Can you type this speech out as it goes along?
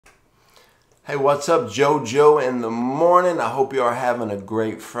Hey, what's up? Joe Joe in the morning. I hope you are having a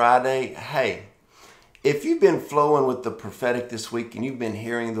great Friday. Hey, if you've been flowing with the prophetic this week and you've been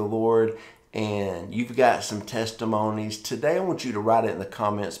hearing the Lord and you've got some testimonies, today I want you to write it in the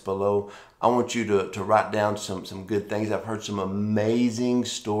comments below. I want you to write down some good things. I've heard some amazing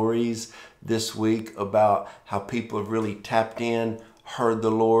stories this week about how people have really tapped in, heard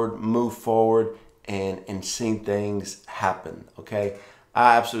the Lord, moved forward, and seen things happen, okay?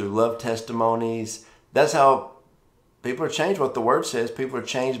 I absolutely love testimonies. That's how people are changed, what the word says. People are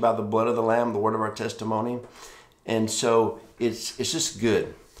changed by the blood of the Lamb, the word of our testimony. And so it's just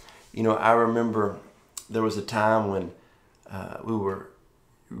good. You know, I remember there was a time when we were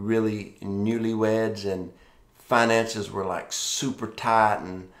really newlyweds and finances were like super tight,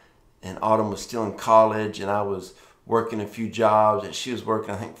 and Autumn was still in college and I was working a few jobs and she was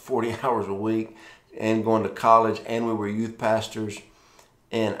working, I think, 40 hours a week and going to college, and we were youth pastors.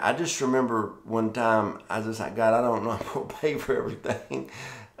 And I just remember one time, I was just like, God, I don't know if we'll pay for everything.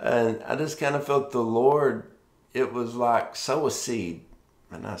 And I just kind of felt the Lord, it was like, sow a seed.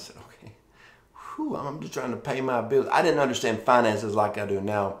 And I said, okay, I'm just trying to pay my bills. I didn't understand finances like I do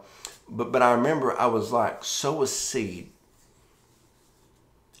now. But I remember I was like, sow a seed.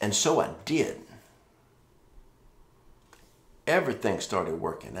 And so I did. Everything started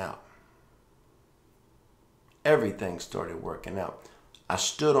working out. Everything started working out. I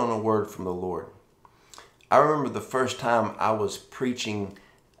stood on a word from the Lord. I remember the first time I was preaching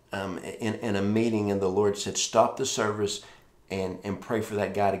in a meeting, and the Lord said, stop the service and pray for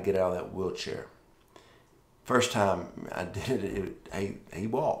that guy to get out of that wheelchair. First time I did it, he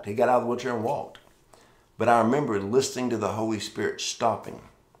walked. He got out of the wheelchair and walked. But I remember listening to the Holy Spirit stopping.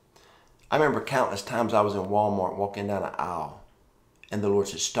 I remember countless times I was in Walmart walking down an aisle, and the Lord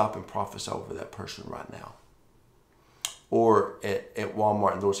said, stop and prophesy over that person right now. Or at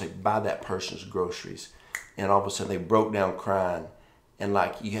Walmart, and the Lord said, buy that person's groceries. And all of a sudden they broke down crying. And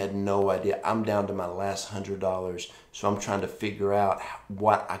like, you had no idea. I'm down to my last $100. So I'm trying to figure out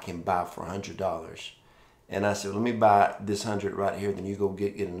what I can buy for $100. And I said, let me buy this 100 right here. Then you go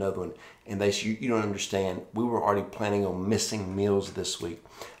get another one. And they said, you don't understand. We were already planning on missing meals this week.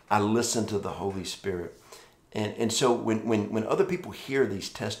 I listened to the Holy Spirit. And so when other people hear these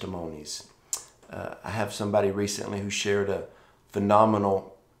testimonies, I have somebody recently who shared a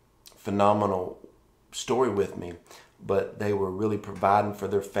phenomenal story with me, but they were really providing for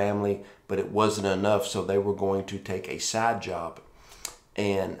their family, but it wasn't enough, so they were going to take a side job.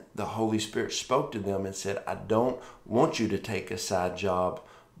 And the Holy Spirit spoke to them and said, I don't want you to take a side job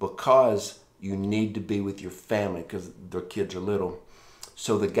because you need to be with your family because their kids are little.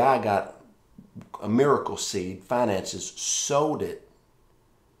 So the guy got a miracle seed, finances, sold it.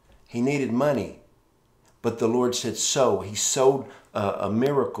 He needed money. But the Lord said sow. He sowed a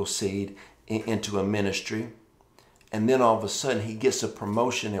miracle seed into a ministry. And then all of a sudden he gets a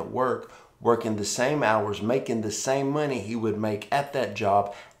promotion at work, working the same hours, making the same money he would make at that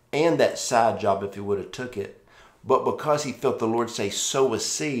job and that side job if he would have took it. But because he felt the Lord say sow a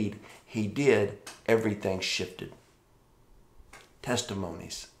seed, he did. Everything shifted.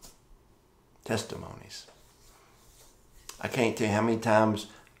 Testimonies. Testimonies. I can't tell you how many times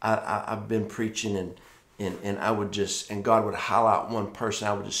I've been preaching and I would just, and God would highlight one person.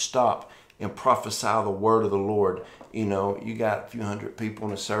 I would just stop and prophesy the word of the Lord. You know, you got a few hundred people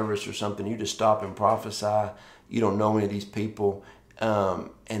in a service or something. You just stop and prophesy. You don't know any of these people.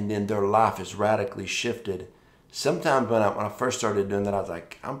 And then their life is radically shifted. Sometimes when I first started doing that, I was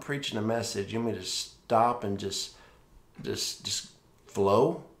like, I'm preaching a message. You want me to stop and just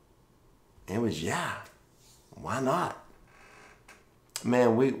flow? And it was, yeah, why not?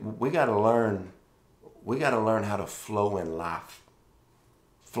 Man, we got to learn. We got to learn how to flow in life.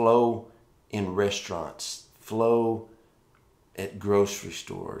 Flow in restaurants. Flow at grocery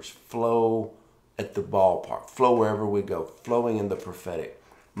stores. Flow at the ballpark. Flow wherever we go. Flowing in the prophetic.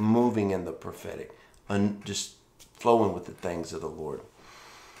 Moving in the prophetic. And just flowing with the things of the Lord.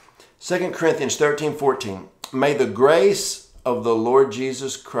 2 Corinthians 13:14. May the grace of the Lord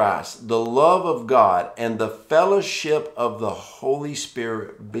Jesus Christ, the love of God, and the fellowship of the Holy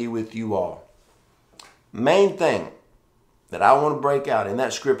Spirit be with you all. Main thing that I want to break out in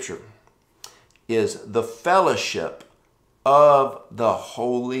that scripture is the fellowship of the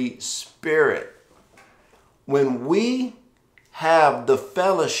Holy Spirit. When we have the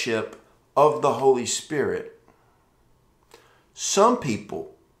fellowship of the Holy Spirit, some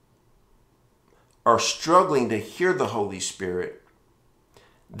people are struggling to hear the Holy Spirit.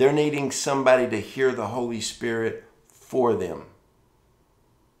 They're needing somebody to hear the Holy Spirit for them.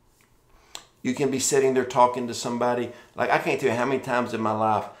 You can be sitting there talking to somebody. Like, I can't tell you how many times in my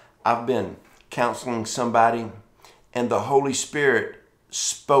life I've been counseling somebody, and the Holy Spirit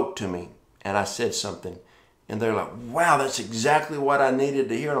spoke to me, and I said something, and they're like, wow, that's exactly what I needed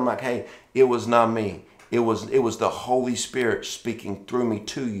to hear. And I'm like, hey, it was not me. It was the Holy Spirit speaking through me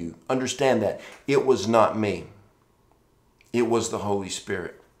to you. Understand that. It was not me. It was the Holy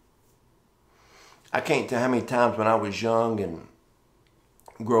Spirit. I can't tell how many times when I was young and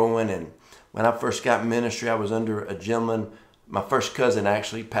growing, and when I first got in ministry, I was under a gentleman, my first cousin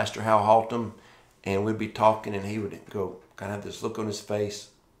actually, Pastor Hal Haltom, and we'd be talking, and he would go, kind of have this look on his face.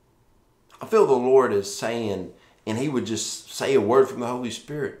 I feel the Lord is saying, and he would just say a word from the Holy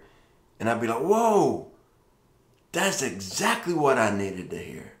Spirit, and I'd be like, whoa, that's exactly what I needed to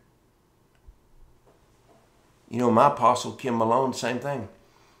hear. You know, my apostle, Kim Malone, same thing.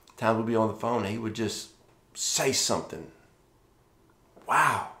 Times we'd be on the phone, and he would just say something.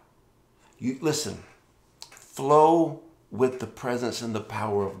 Wow. You listen, flow with the presence and the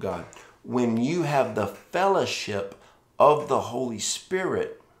power of God. When you have the fellowship of the Holy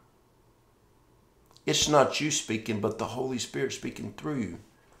Spirit, it's not you speaking, but the Holy Spirit speaking through you.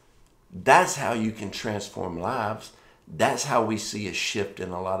 That's how you can transform lives. That's how we see a shift in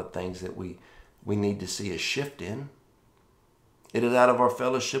a lot of things that we need to see a shift in. It is out of our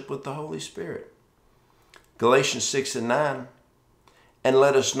fellowship with the Holy Spirit. Galatians 6:9, and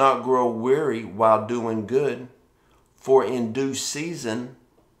let us not grow weary while doing good, for in due season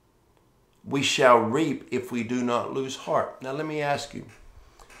we shall reap if we do not lose heart. Now let me ask you,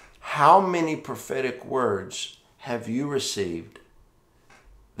 how many prophetic words have you received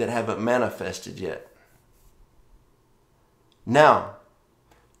that haven't manifested yet? Now,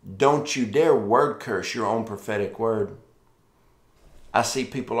 don't you dare word curse your own prophetic word. I see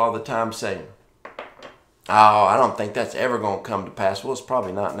people all the time saying, oh, I don't think that's ever going to come to pass. Well, it's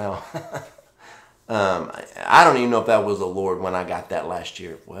probably not now. I don't even know if that was the Lord when I got that last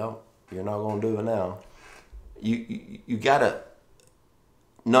year. Well, you're not going to do it now. You got to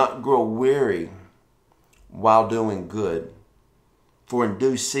not grow weary while doing good, for in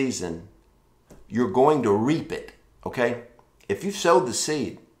due season you're going to reap it. Okay? If you've sowed the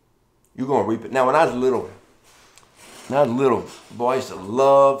seed, you're going to reap it. Now, when I was little, boy, I used to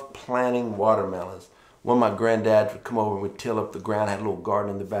love planting watermelons. One of my granddads would come over and we'd till up the ground. I had a little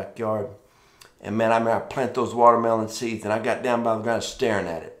garden in the backyard. And man, I remember I planted those watermelon seeds, and I got down by the ground staring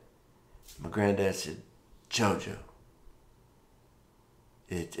at it. My granddad said, Joe Joe,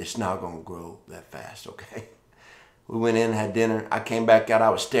 it's not going to grow that fast, okay? We went in and had dinner. I came back out. I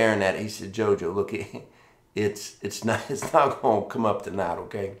was staring at it. He said, Joe Joe, look, it's not going to come up tonight,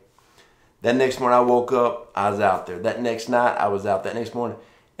 okay? That next morning I woke up, I was out there. That next night I was out. That next morning,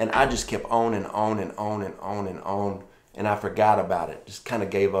 and I just kept on and on and on and on and on, and I forgot about it. Just kind of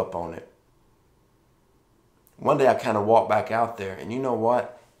gave up on it. One day I kind of walked back out there, and you know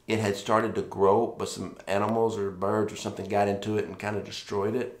what? It had started to grow, but some animals or birds or something got into it and kind of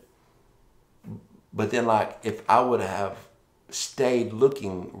destroyed it. But then, like, if I would have stayed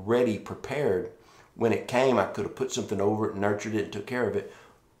looking ready, prepared, when it came, I could have put something over it, nurtured it, and took care of it.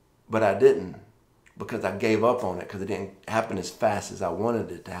 But I didn't, because I gave up on it, because it didn't happen as fast as I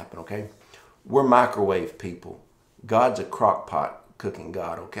wanted it to happen, okay? We're microwave people. God's a crock pot cooking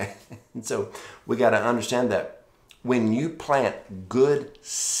God, okay? And so we got to understand that when you plant good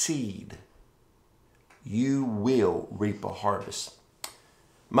seed, you will reap a harvest.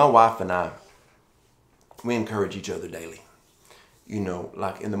 My wife and I, we encourage each other daily. You know,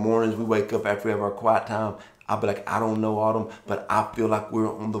 like in the mornings we wake up after we have our quiet time, I'll be like, I don't know, Autumn, but I feel like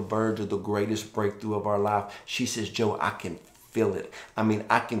we're on the verge of the greatest breakthrough of our life. She says, Joe, I can feel it. I mean,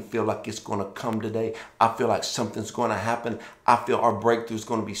 I can feel like it's going to come today. I feel like something's going to happen. I feel our breakthrough is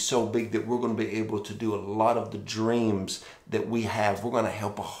going to be so big that we're going to be able to do a lot of the dreams that we have. We're going to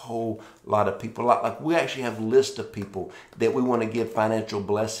help a whole lot of people. Like we actually have a list of people that we want to give financial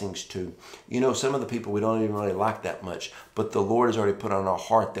blessings to. You know, some of the people we don't even really like that much, but the Lord has already put on our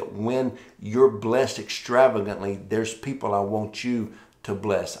heart that when you're blessed extravagantly, there's people I want you to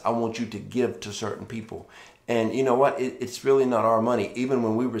bless. I want you to give to certain people. And you know what? It's really not our money. Even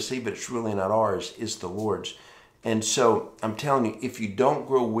when we receive it, it's really not ours. It's the Lord's. And so I'm telling you, if you don't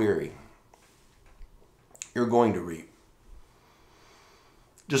grow weary, you're going to reap.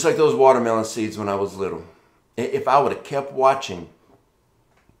 Just like those watermelon seeds when I was little. If I would have kept watching,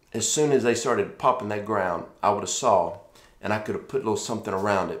 as soon as they started popping that ground, I would have saw, and I could have put a little something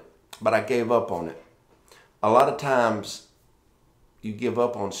around it. But I gave up on it. A lot of times, you give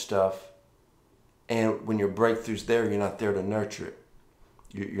up on stuff, and when your breakthrough's there, you're not there to nurture it.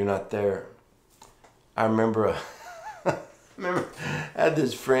 You're not there. I remember, I had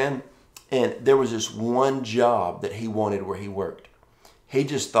this friend, and there was this one job that he wanted where he worked. He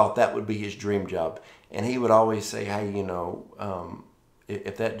just thought that would be his dream job. And he would always say, hey,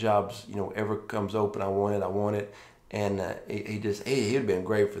 if that job's, ever comes open, I want it. And he'd been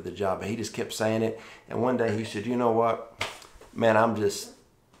great for the job, but he just kept saying it. And one day he said, you know what, man, I'm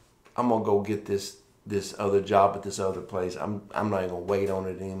gonna go get this other job at this other place. I'm not even gonna wait on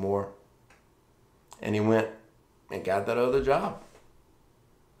it anymore. And he went and got that other job.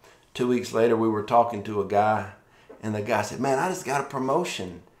 2 weeks later, we were talking to a guy, and the guy said, man, I just got a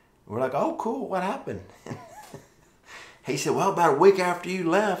promotion. We're like, oh, cool, what happened? He said, well, about a week after you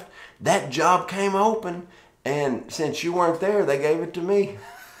left, that job came open, and since you weren't there, they gave it to me.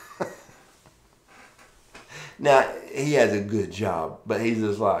 Now, he has a good job, but he's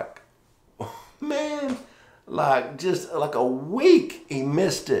just like, oh, man, just like a week, he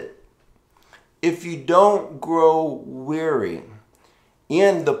missed it. If you don't grow weary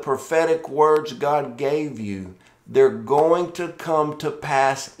in the prophetic words God gave you, they're going to come to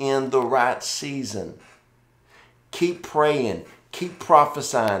pass in the right season. Keep praying, keep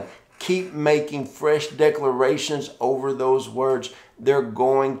prophesying, keep making fresh declarations over those words. They're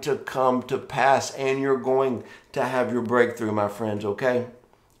going to come to pass, and you're going to have your breakthrough, my friends, okay?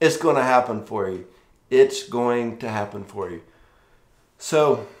 It's going to happen for you. It's going to happen for you.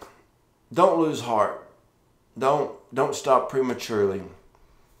 So don't lose heart. Don't stop prematurely.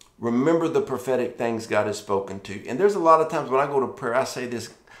 Remember the prophetic things God has spoken to. And there's a lot of times when I go to prayer, I say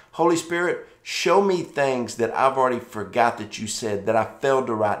this, Holy Spirit, show me things that I've already forgot that you said, that I failed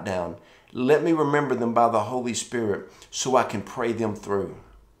to write down. Let me remember them by the Holy Spirit so I can pray them through.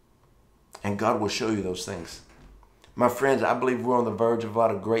 And God will show you those things. My friends, I believe we're on the verge of a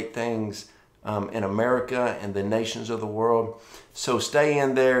lot of great things in America and the nations of the world. So stay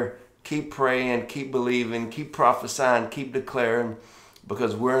in there, keep praying, keep believing, keep prophesying, keep declaring,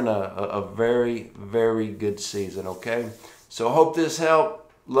 because we're in a very, very good season, okay? So I hope this helped.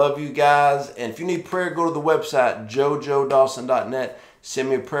 Love you guys. And if you need prayer, go to the website, joejoedawson.net. Send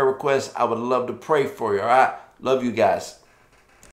me a prayer request. I would love to pray for you, all right? Love you guys.